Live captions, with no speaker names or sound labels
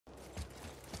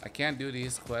I can't do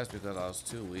these quests because I was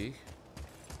too weak.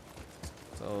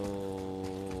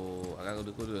 So I gotta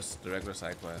go do the regular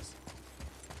side quest.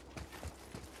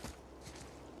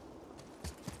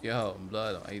 Yo,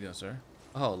 Blood, how you doing, sir?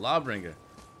 Oh, Lawbringer.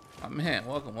 Oh man,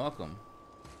 welcome, welcome.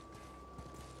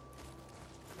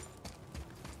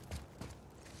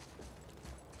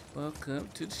 Welcome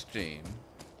to the stream.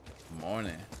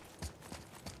 Morning.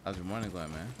 How's your morning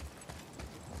going, man?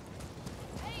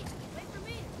 Hey, wait for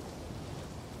me.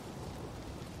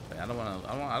 I don't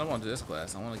want to do this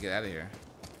quest. I want to get out of here.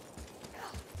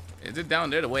 Is it down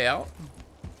there the way out?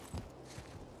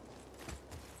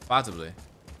 Possibly.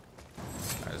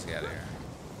 Alright, let's get out of here.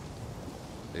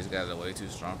 These guys are way too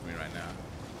strong for me right now.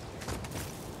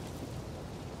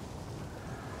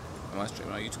 Am I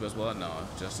streaming on YouTube as well? No,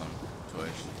 just on Twitch.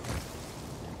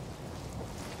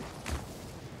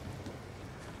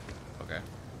 Okay.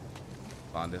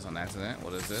 Found this on accident.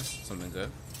 What is this? Something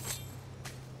good?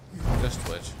 Just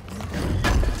Twitch.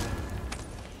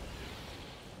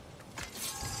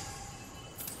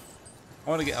 I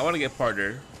want to get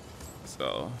partnered.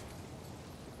 So,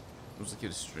 what's the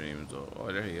cutest streams?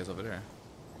 Oh, there he is over there.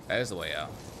 That is the way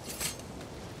out.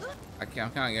 I'm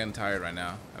kind of getting tired right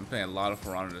now. I'm playing a lot of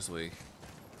For Honor this week.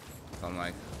 So I'm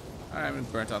like, alright, I've been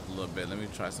burnt out a little bit. Let me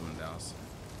try something else.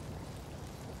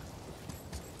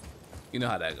 You know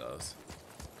how that goes.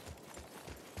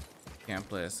 Can't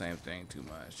play the same thing too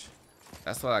much.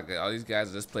 That's why like, all these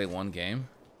guys just play one game.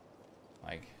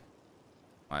 Like,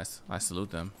 I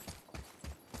salute them.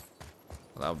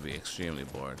 Well, I would be extremely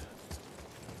bored.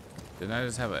 Didn't I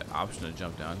just have an option to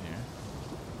jump down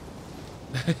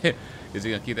here? Is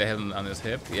he gonna keep that head on his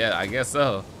hip? Yeah, I guess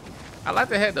so. I like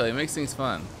the head though, it makes things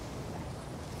fun.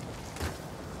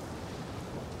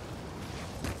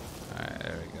 Alright,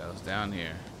 there he goes. Down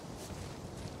here.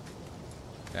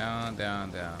 Down,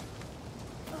 down, down.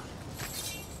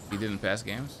 He didn't pass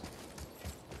games?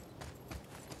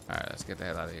 Alright, let's get the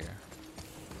hell out of here.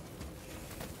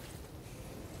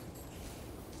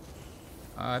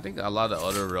 I think a lot of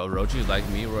other Roachis like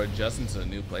me were adjusting to the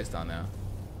new playstyle now.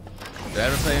 Did I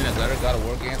ever play any other God of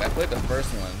War games? I played the first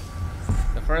one.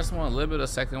 The first one, a little bit of the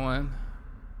second one.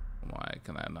 Why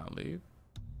can I not leave?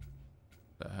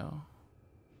 The hell?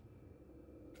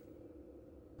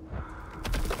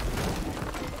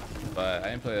 But I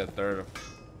didn't play the third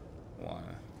one.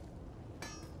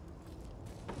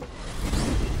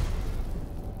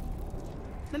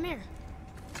 Mimir,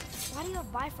 why do you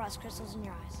have Bifrost crystals in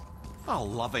your eyes? A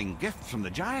loving gift from the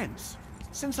giants.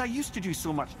 Since I used to do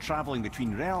so much traveling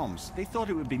between realms, they thought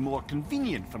it would be more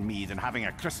convenient for me than having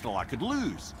a crystal I could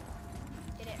lose.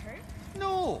 Did it hurt?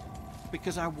 No,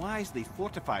 because I wisely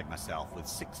fortified myself with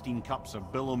 16 cups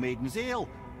of Billow Maiden's Ale.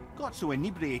 Got so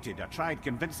inebriated, I tried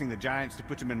convincing the giants to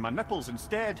put them in my nipples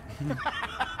instead.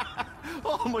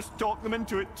 Almost talked them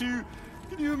into it too.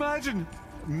 Can you imagine?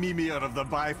 Mimir of the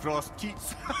Bifrost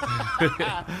teats.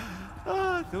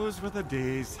 Ah, those were the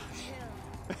days.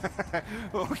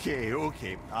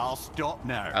 Okay, I'll stop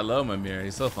now. I love Mimir,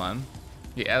 he's so fun.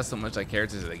 He adds so much like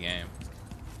characters to the game.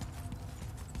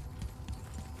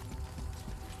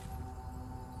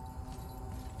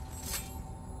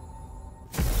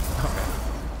 Okay.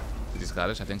 Is he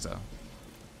Scottish? I think so.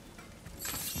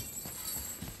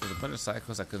 There's a bunch of side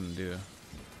quests I couldn't do.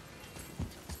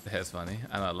 The head's funny.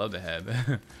 I know, I love the head.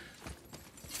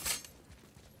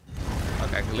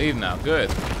 Okay, I can leave now. Good.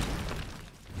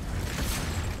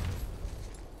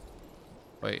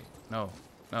 Wait, no.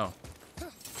 Not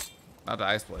the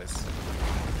ice place.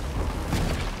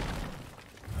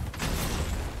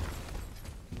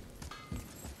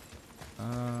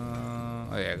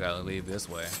 Oh yeah, I gotta leave this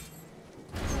way.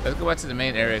 Let's go back to the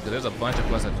main area because there's a bunch of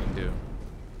quests I can do.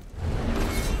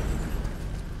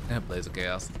 And Blaze of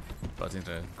Chaos. Both things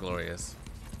are glorious.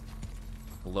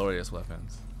 Glorious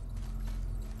weapons.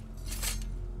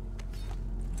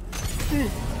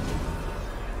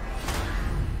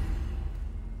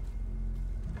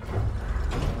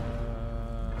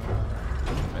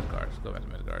 Midgard. Let's go back to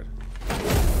Midgard.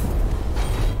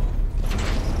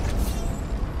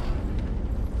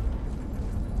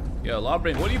 Yo,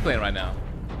 Lawbringer, what are you playing right now?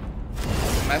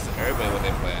 I'm asking everybody what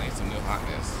they play. I need some new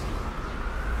hotness.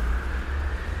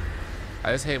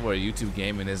 I just hate where YouTube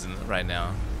gaming isn't right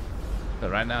now.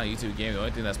 But right now, YouTube gaming, the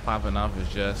only thing that's popping off is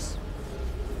just...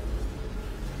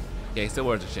 Yeah, he still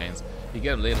wears the chains. You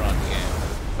get them later on in the game.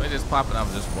 But it's just popping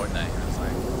off just Fortnite. It's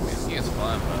like, this game's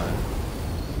fun, but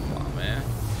come on, man.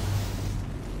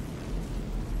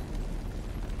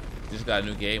 You just got a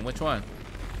new game. Which one?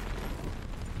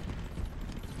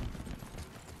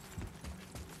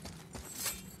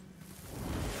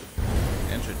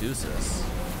 Introduce us.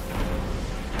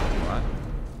 What?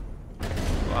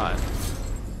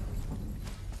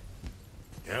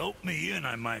 tea and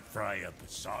I might fry up a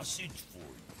sausage for you.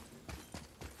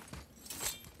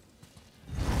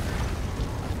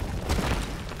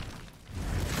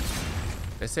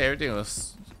 They say everything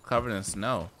was covered in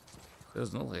snow.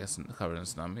 There's no way it's covered in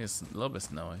snow. I mean, it's a little bit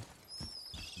snowy.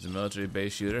 It's a military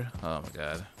base shooter. Oh my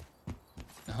god.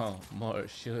 Oh, more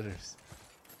shooters.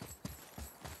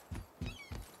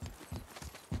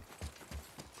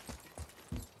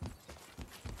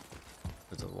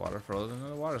 Is the water frozen? No,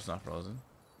 the water's not frozen.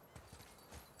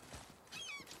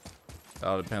 It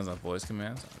all depends on voice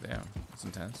commands. Oh, damn, that's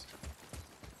intense.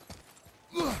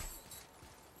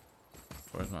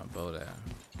 Where's my boat at?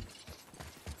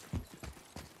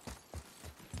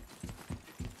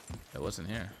 It wasn't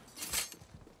here.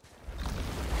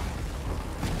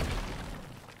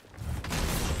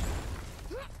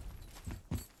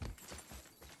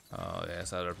 Oh yeah,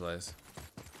 it's other place.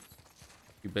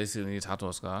 You basically need to talk to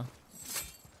a Scott.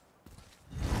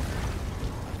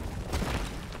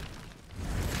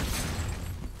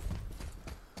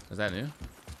 Is that new?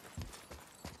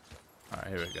 Alright,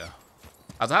 here we go.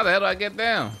 I was, how the hell do I get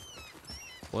down?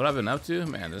 What I've been up to?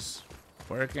 Man, just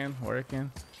working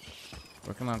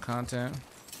on content.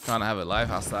 Trying to have a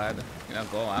life outside, you know,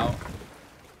 go out.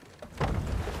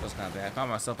 Those kind of things. I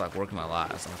found myself like working a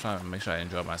lot, so I'm trying to make sure I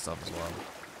enjoy myself as well.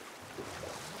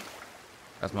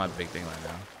 That's my big thing right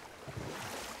now.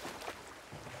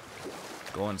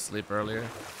 Going to sleep earlier,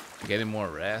 getting more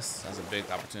rest. That's a big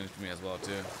opportunity for me as well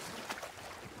too.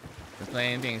 Been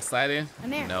playing anything exciting?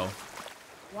 Mimir, No.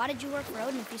 why did you work for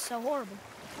Odin if he's so horrible?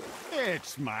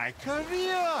 It's my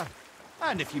career!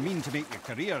 And if you mean to make your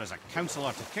career as a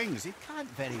counsellor to kings, you can't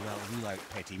very well rule out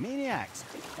petty maniacs.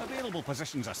 Available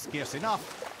positions are scarce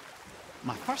enough.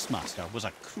 My first master was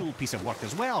a cruel piece of work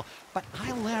as well, but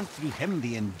I learned through him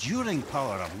the enduring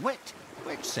power of wit,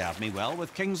 which served me well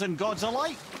with kings and gods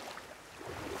alike.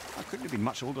 I couldn't have been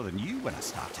much older than you when I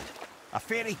started. A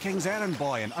fairy king's errand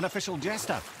boy and unofficial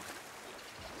jester.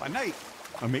 By night,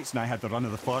 my mates and I had the run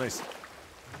of the forest.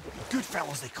 Good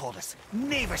fellows, they called us.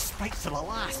 Knavish sprites to the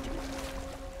last.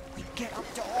 We'd get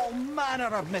up to all manner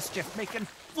of mischief, making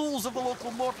fools of the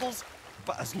local mortals.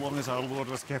 But as long as our lord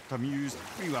was kept amused,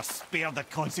 we were spared the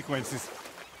consequences.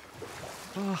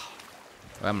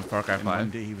 I'm Far Cry 5. One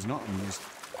day he was not amused.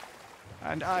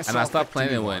 And I stopped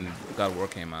playing it when God of War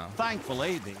came out.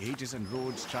 Thankfully, the ages and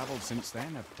roads travelled since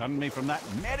then have turned me from that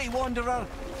merry wanderer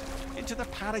into the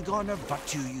paragon of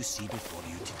virtue you see before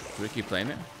you today. Do we keep playing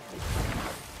it?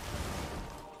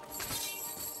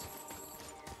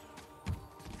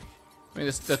 I mean,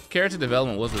 the character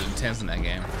development was intense in that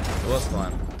game. It was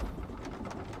fun.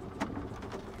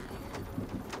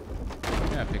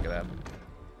 Yeah, pick it up.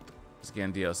 Just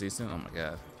getting DLC soon. Oh my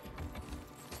god.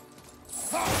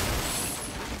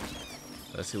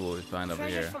 Let's see what we find over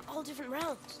Treasures here. from all different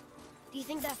realms. Do you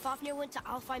think that Fafnir went to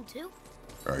Alfheim too?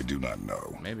 I do not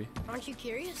know. Maybe. Aren't you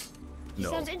curious? He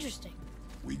No. sounds interesting.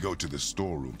 We go to the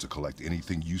storeroom to collect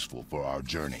anything useful for our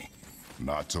journey,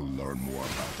 not to learn more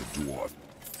about the dwarf.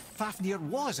 Fafnir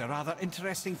was a rather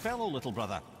interesting fellow, little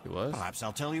brother. He was? Perhaps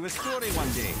I'll tell you a story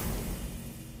one day.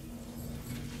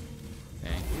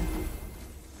 Thank you.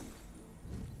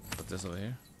 Put this over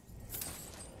here.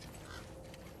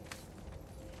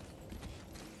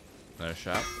 Another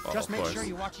shop? Oh, Just of make course. sure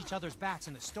you watch each other's backs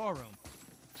in the storeroom.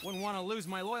 Wouldn't want to lose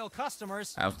my loyal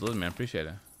customers. Absolutely, man. Appreciate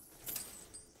it.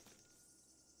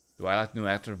 Do I like the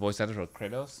new voice actor for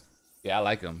Kratos? Yeah, I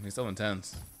like him. He's so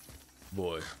intense.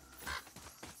 Boy.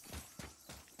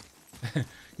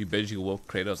 You bet you can whoop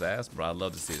Kratos' ass? Bro, I'd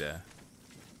love to see that.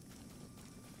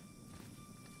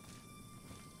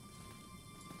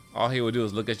 All he would do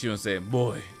is look at you and say,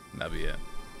 boy. And that'd be it.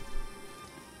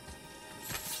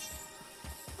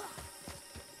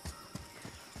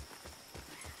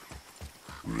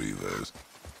 Reavers.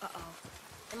 Uh-oh.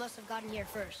 I must have gotten here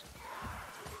first.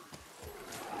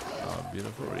 Oh,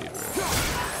 beautiful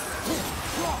Reaver.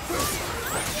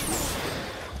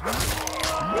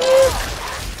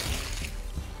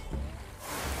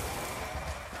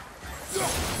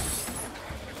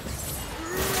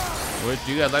 What,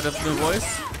 you guys like this new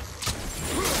voice?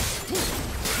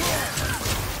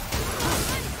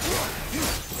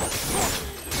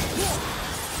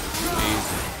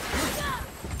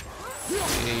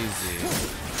 Easy.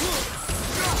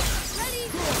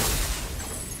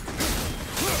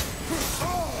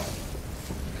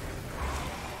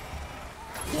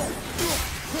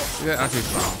 You guys aren't too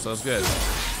strong, so it's good.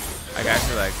 I can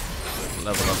actually like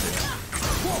level up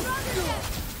here.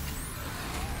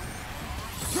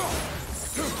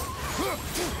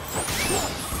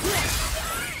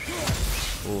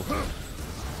 Ooh.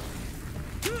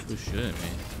 Who's shooting me?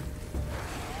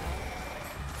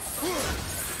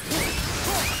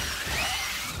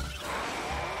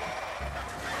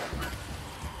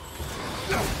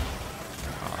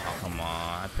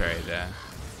 parried that.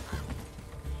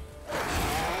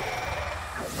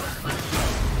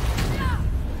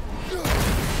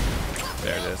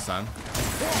 There it is, son.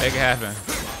 Make it happen.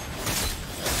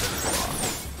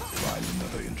 Find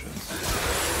another entrance.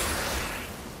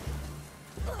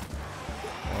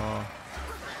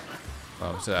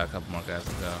 Oh, we still got a couple more guys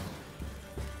to go.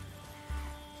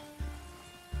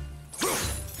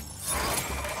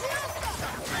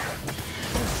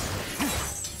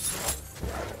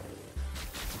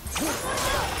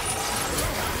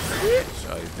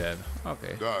 Oh, he's dead.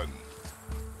 Okay. Done.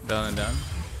 Done and done.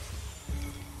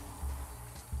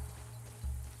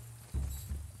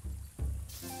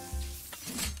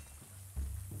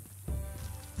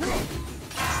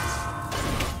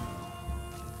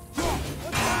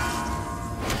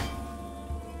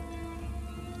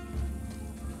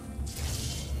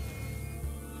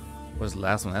 What's the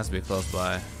last one? Has to be close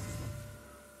by.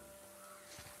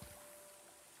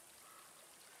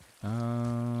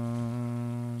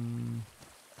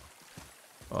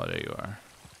 Oh, there you are.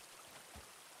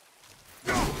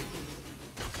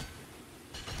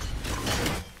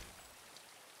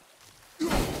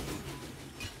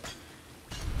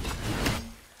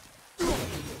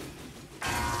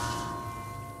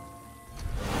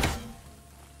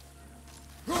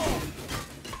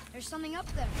 There's something up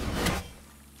there.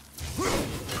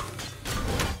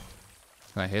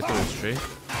 Can I hit through this tree?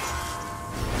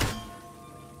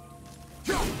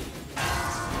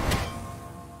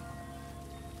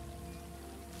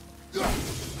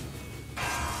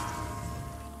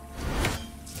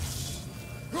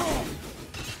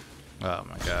 Oh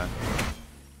my god.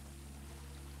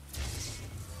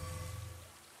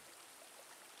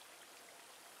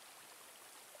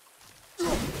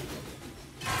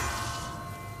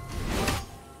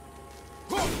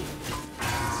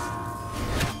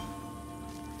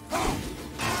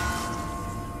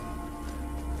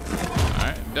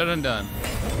 Alright, done and done.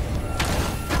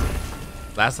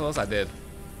 Last of Us, I did.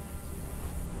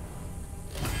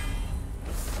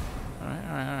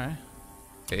 Alright.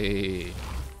 Hey.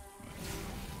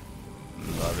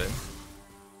 Love it.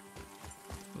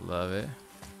 Love it.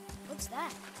 What's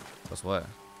that? What's what?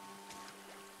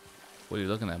 What are you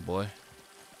looking at, boy?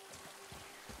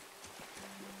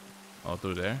 Oh,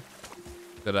 through there?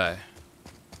 Good eye.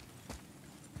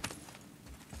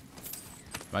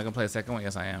 Am I gonna play the second one?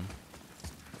 Yes, I am.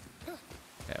 Yeah,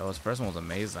 well, this first one was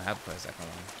amazing. I have to play the second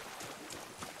one.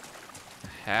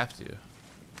 I have to.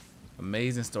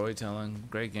 Amazing storytelling,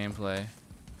 great gameplay.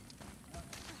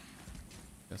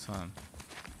 It's fun.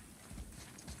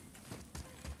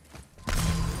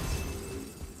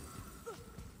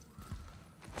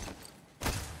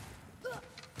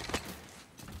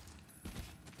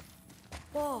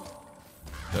 Whoa.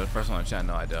 The first one on chat?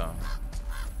 No, I don't.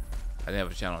 I didn't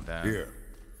have a channel down. Here.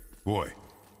 Boy.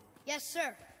 Yes,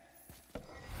 sir.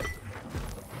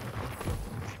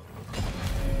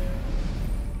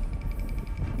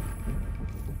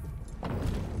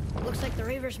 Looks like the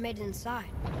Reavers made it inside.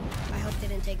 I hope they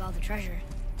didn't take all the treasure.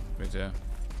 Me too.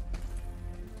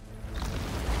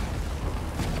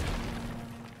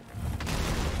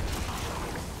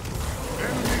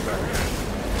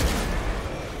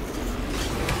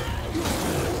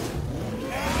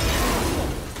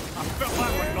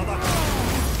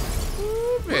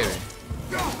 Ooh, baby.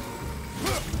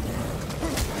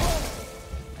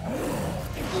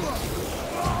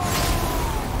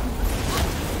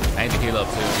 I need to heal up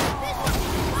too.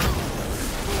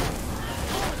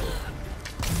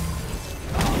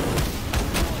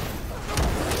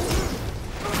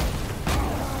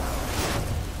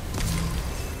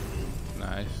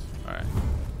 Nice. Alright.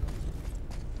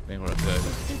 I think we're good.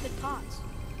 Those stupid pots.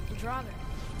 The Draugr.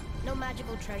 No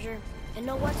magical treasure, and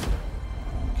no what's.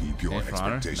 Keep your Hey, for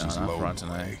honor? expectations No, not low, for honor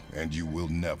tonight. boy, and you will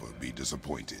never be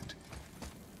disappointed.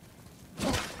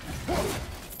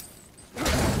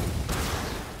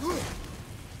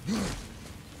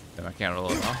 Then I can't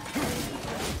roll it off.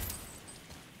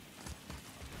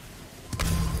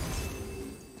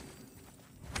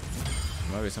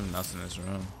 There might be something else in this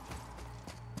room.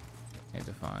 Need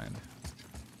to find.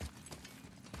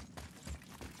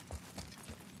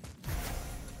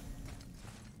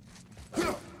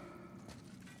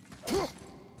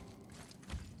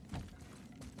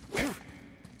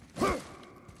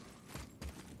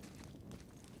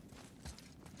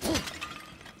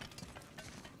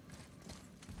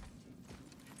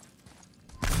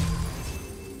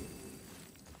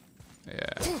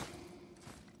 Yeah.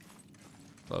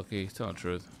 Low-key, telling the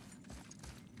truth.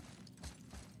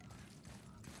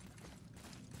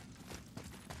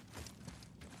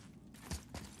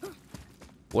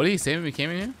 What did he say when we came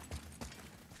in here?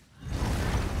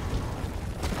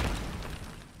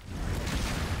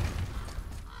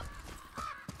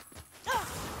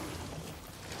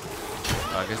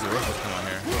 I guess the roof will come on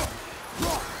here.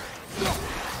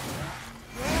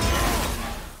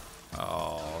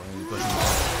 Oh, he's pushing.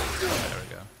 There we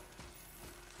go.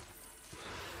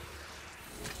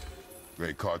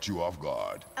 They caught you off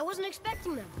guard. I wasn't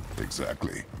expecting them.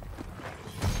 Exactly.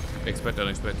 Expect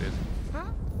unexpected. Huh?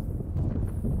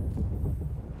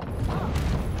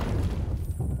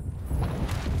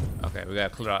 Okay, we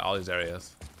gotta clear out all these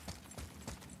areas.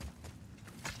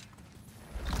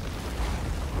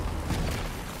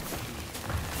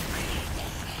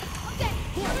 Okay,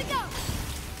 here we go.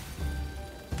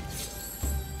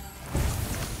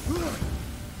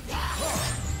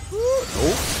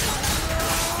 Nope.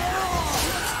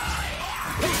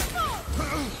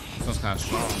 This one's kind of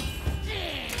strong.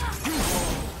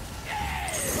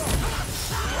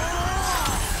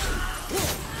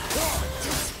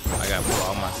 I gotta pull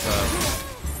all my stuff.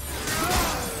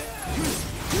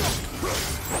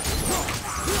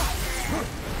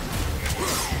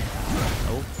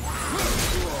 Nope.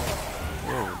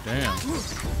 Oh, damn.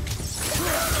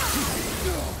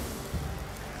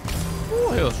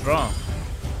 Ooh, he was strong.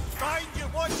 Behind you,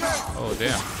 watch out! Oh,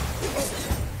 damn.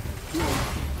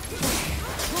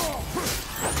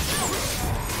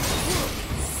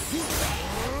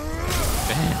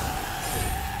 Damn.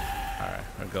 Alright,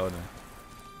 we're going then.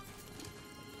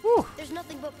 Whew. There's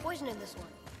nothing but poison in this one.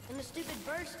 And the stupid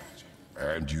bird statue.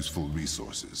 And useful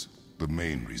resources. The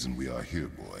main reason we are here,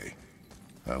 boy.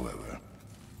 However,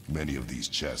 many of these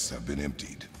chests have been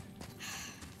emptied.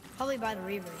 Probably by the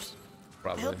Reavers.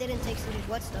 Probably. I hope they didn't take some of these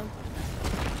whetstone.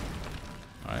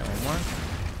 Alright, one more.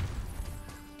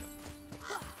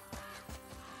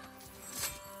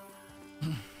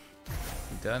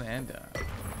 Done and done.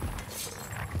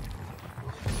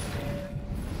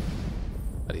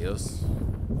 Adios.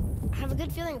 I have a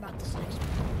good feeling about this next one.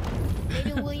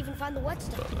 Maybe we'll even find the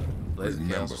whetstone.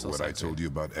 Remember what I told you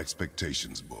about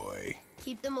expectations, boy.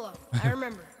 Keep them low. I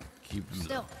remember. Keep them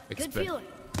Still, low. good feeling.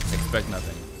 Expect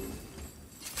nothing.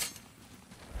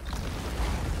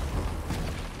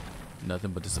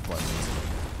 Nothing but disappointment.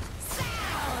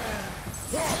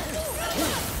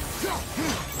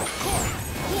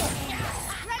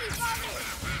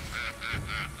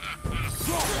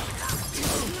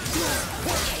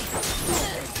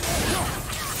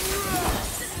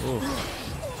 Ooh.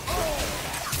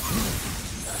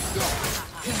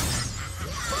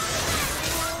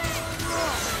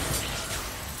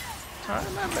 Alright,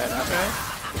 not bad, not bad.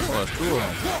 Oh, it's cool.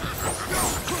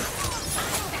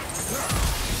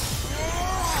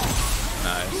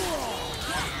 Nice.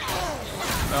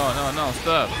 No,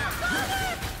 stop.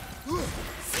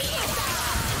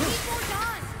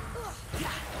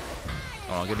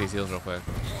 Hold on, get these heals real quick.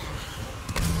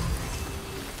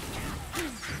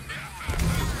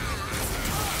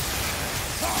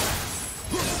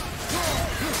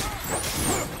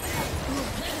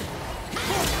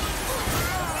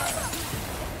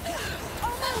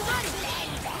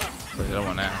 But I don't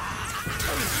want that.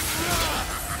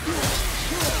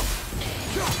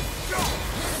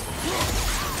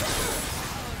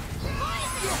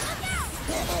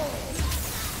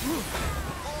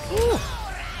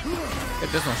 Get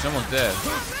this one, she's almost dead.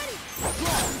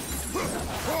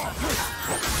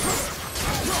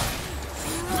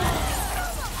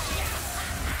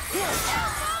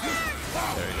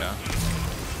 There we go.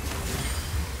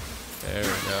 There we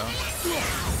go.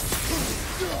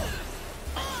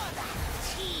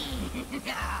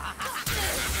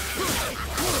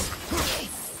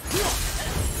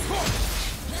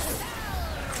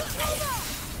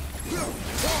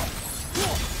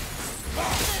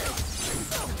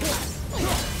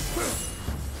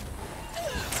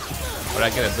 But I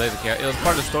get a blaze of character. It was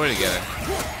part of the story together.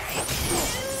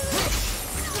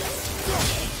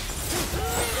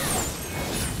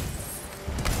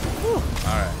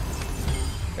 Alright.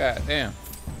 God damn.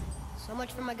 So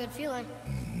much for my good feeling.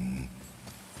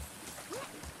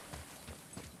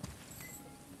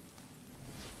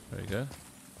 Very good.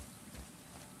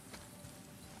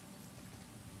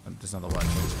 Just not the one.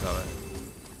 Change color.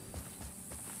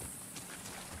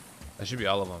 That should be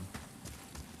all of them.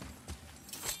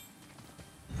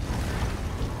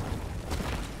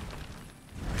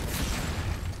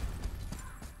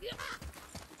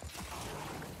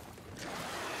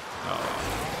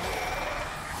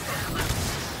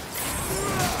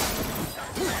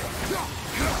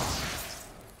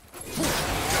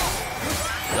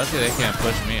 Lucky they can't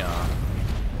push me off.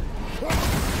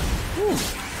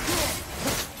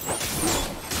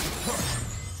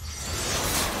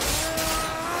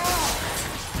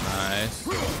 Nice.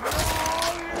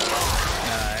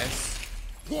 Nice.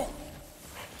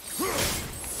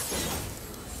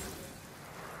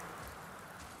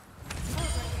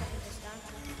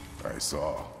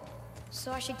 saw.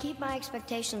 So I should keep my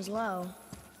expectations low,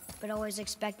 but always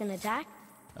expect an attack?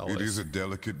 Always. It is a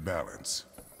delicate balance.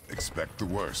 Expect the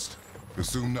worst,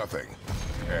 assume nothing,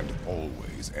 and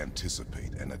always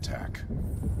anticipate an attack.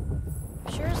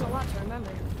 Sure is a lot to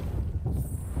remember.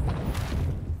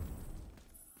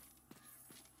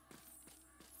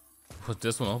 Was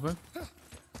this one open?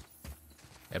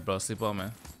 Hey, bro, sleep on,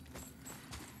 man.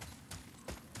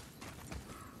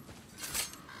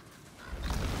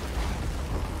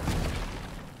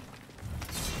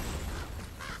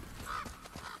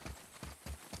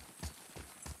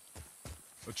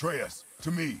 Atreus,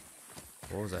 to me.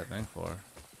 What was that thing for?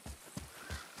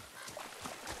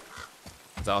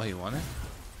 Is that all he wanted?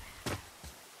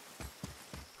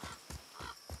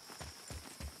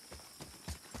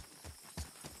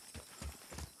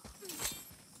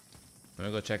 Let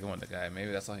me go check in with the guy.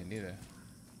 Maybe that's all he needed.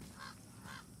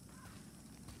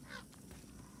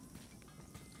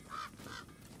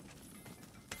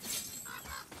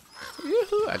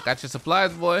 Yoo-hoo, I got your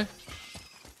supplies, boy.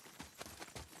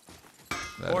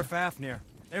 Poor Fafnir.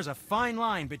 There's a fine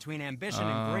line between ambition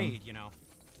and greed, you know.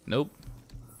 Nope.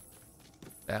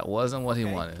 That wasn't what he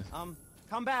Okay, wanted.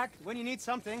 Come back when you need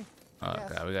something. Oh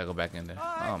Yes. god, we gotta go back in there.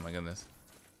 Alright. Oh my goodness.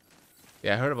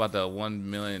 Yeah, I heard about the $1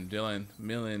 million, I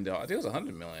think it was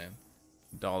 $100 million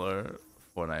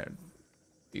Fortnite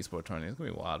esport tournament. It's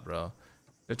gonna be wild, bro.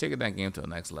 They're taking that game to the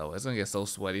next level. It's gonna get so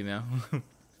sweaty now.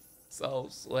 So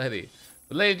sweaty.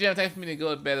 But ladies and gentlemen, time for me to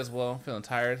go to bed as well. I'm feeling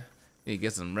tired. Need to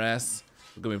get some rest.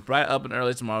 We're gonna be bright up and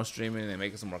early tomorrow streaming and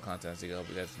making some more content. So I hope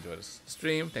you guys enjoy this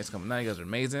stream. Thanks for coming out. You guys are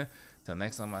amazing. Till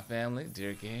next time, my family.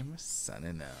 Dear gamers,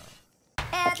 signing out.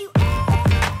 Have you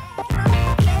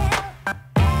ever